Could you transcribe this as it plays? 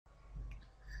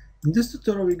In this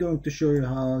tutorial, we're going to show you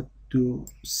how to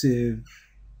save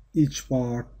each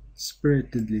part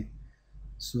separately.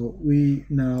 So we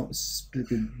now split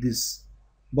this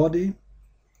body.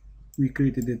 We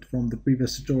created it from the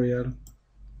previous tutorial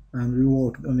and we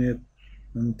worked on it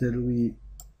until we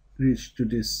reached to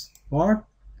this part.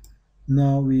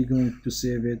 Now we're going to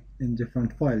save it in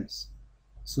different files.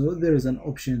 So there is an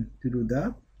option to do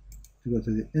that. To go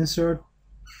to the insert,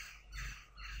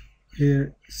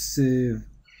 here save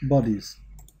bodies.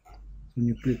 When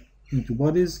you click into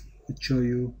bodies, it shows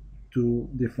you two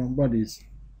different bodies.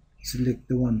 Select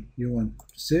the one you want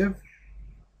to save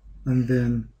and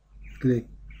then click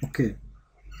OK.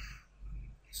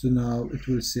 So now it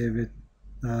will save it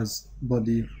as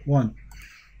body 1.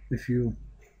 If you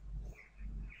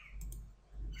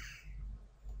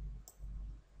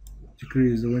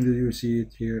decrease the window, you see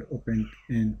it here opened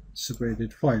in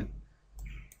separated file.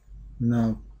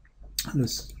 Now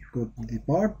let's go to the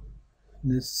part.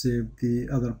 Let's save the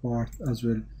other part as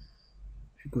well.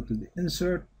 If you go to the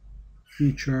insert,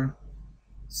 feature,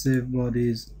 save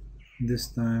bodies, this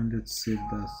time let's save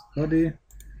this body.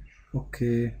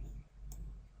 Okay,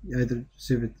 either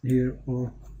save it here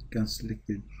or you can select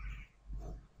it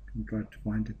and try to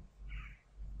find it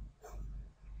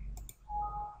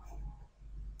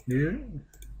here.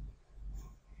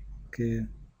 Okay,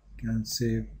 can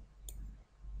save.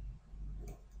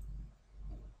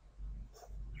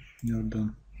 You're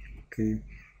done. Okay,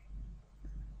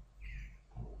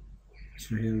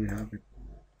 so here we have it.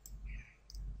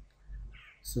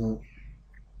 So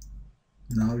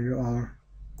now you are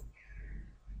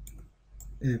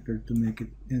able to make it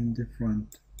in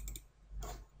different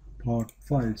part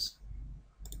files.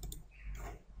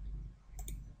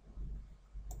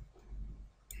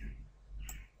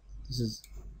 This is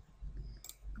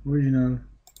original,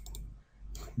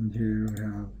 and here we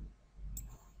have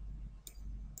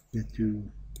the two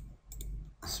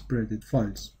separated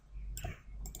files.